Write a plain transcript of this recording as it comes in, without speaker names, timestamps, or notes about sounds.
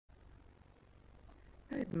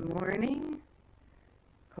Good morning.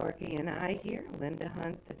 Corky and I here, Linda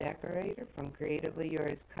Hunt, the decorator from Creatively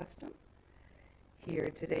Yours Custom.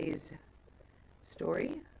 Here today's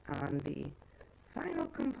story on the final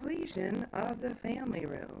completion of the family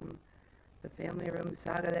room. The family room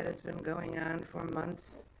saga that has been going on for months.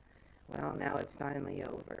 Well, now it's finally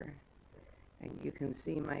over. And you can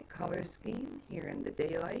see my color scheme here in the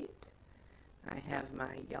daylight. I have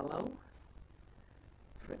my yellow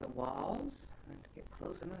for the walls. I have to get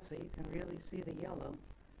close enough so you can really see the yellow.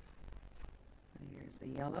 Here's the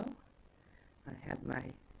yellow. I have my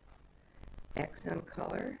accent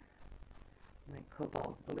color, my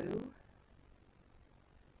cobalt blue.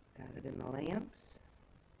 Got it in the lamps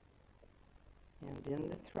and in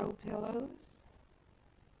the throw pillows.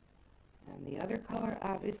 And the other color,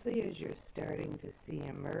 obviously, as you're starting to see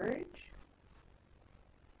emerge,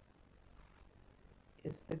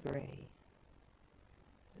 is the gray.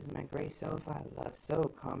 This is my gray sofa. I love,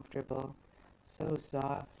 so comfortable, so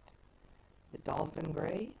soft. The dolphin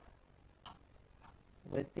gray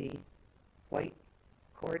with the white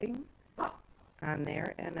cording on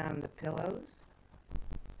there and on the pillows.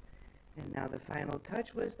 And now the final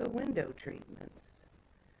touch was the window treatments.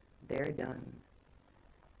 They're done.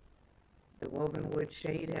 The woven wood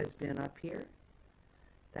shade has been up here.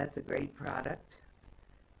 That's a great product.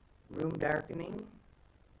 Room darkening.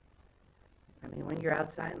 I mean, when you're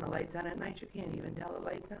outside and the light's on at night, you can't even tell the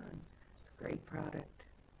light's on. It's a great product.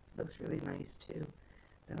 Looks really nice too.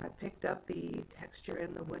 Then I picked up the texture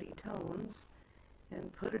and the woody tones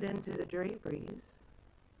and put it into the draperies.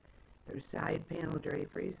 They're side panel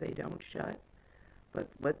draperies. They don't shut. But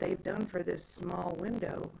what they've done for this small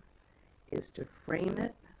window is to frame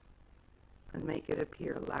it and make it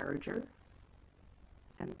appear larger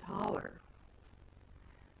and taller.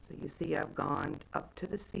 So you see I've gone up to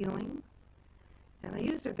the ceiling, and I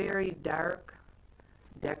used a very dark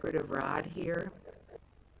decorative rod here.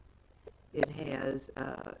 It has,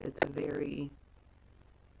 it's a very,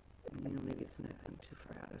 maybe it's not, I'm too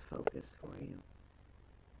far out of focus for you.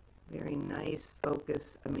 Very nice focus,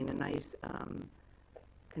 a nice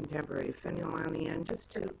contemporary finial on the end, just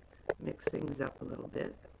to mix things up a little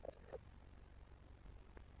bit.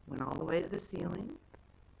 Went all the way to the ceiling,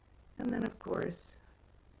 and then of course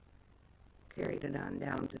carried it on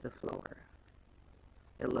down to the floor.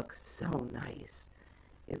 It looks so nice.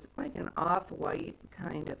 It's like an off-white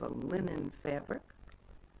kind of a linen fabric.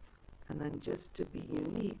 And then just to be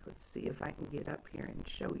unique, let's see if I can get up here and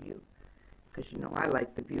show you, because you know I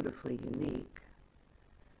like the beautifully unique.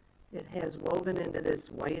 It has woven into this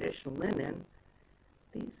whitish linen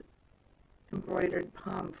these embroidered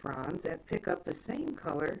palm fronds that pick up the same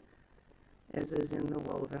color as is in the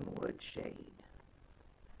woven wood shade.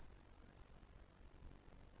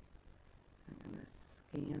 I'm going to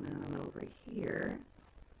scan on over here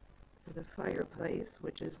to the fireplace,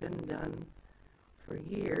 which has been done for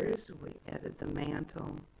years. We added the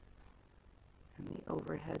mantle and the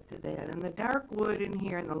overhead to that. And the dark wood in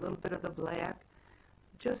here and a little bit of the black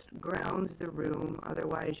just grounds the room.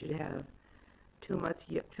 Otherwise you'd have too much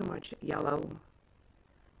yellow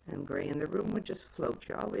and gray, and the room would just float.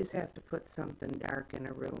 You always have to put something dark in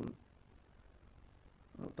a room.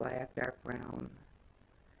 Black, dark brown.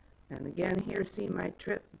 And again, here, see my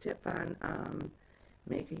tip on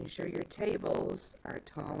making sure your tables are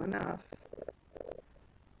tall enough.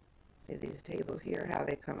 See these tables here, how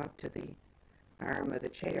they come up to the arm of the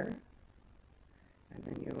chair, and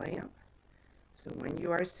then your lamp. So when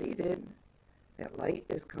you are seated, that light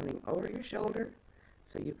is coming over your shoulder,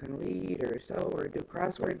 so you can read or sew or do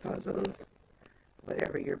crossword puzzles,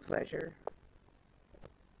 whatever your pleasure.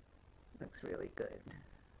 Looks really good.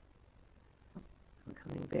 I'm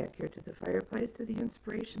coming back here to the fireplace, to the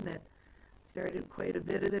inspiration that started quite a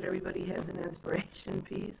bit of it. Everybody has an inspiration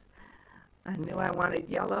piece. I knew I wanted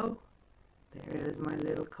yellow. There is my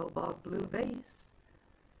little cobalt blue vase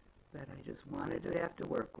that I just wanted to have to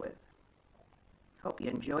work with. Hope you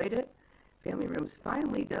enjoyed it. Family room's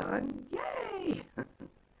finally done. Yay!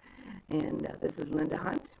 And this is Linda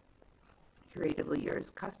Hunt, Creatively Yours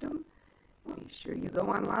Custom. Be sure you go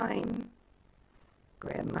online,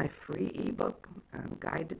 grab my free ebook on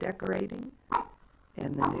Guide to Decorating,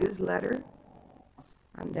 and the newsletter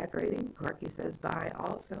on decorating. Corky says bye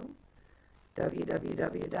also.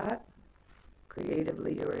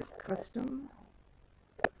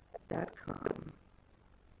 www.creativelyyourscustom.com.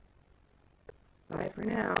 Bye for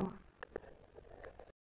now.